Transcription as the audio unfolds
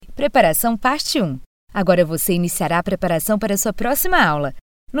Preparação Parte 1. Agora você iniciará a preparação para a sua próxima aula.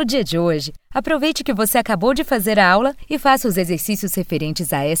 No dia de hoje, aproveite que você acabou de fazer a aula e faça os exercícios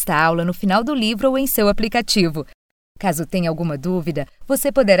referentes a esta aula no final do livro ou em seu aplicativo. Caso tenha alguma dúvida,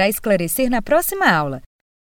 você poderá esclarecer na próxima aula.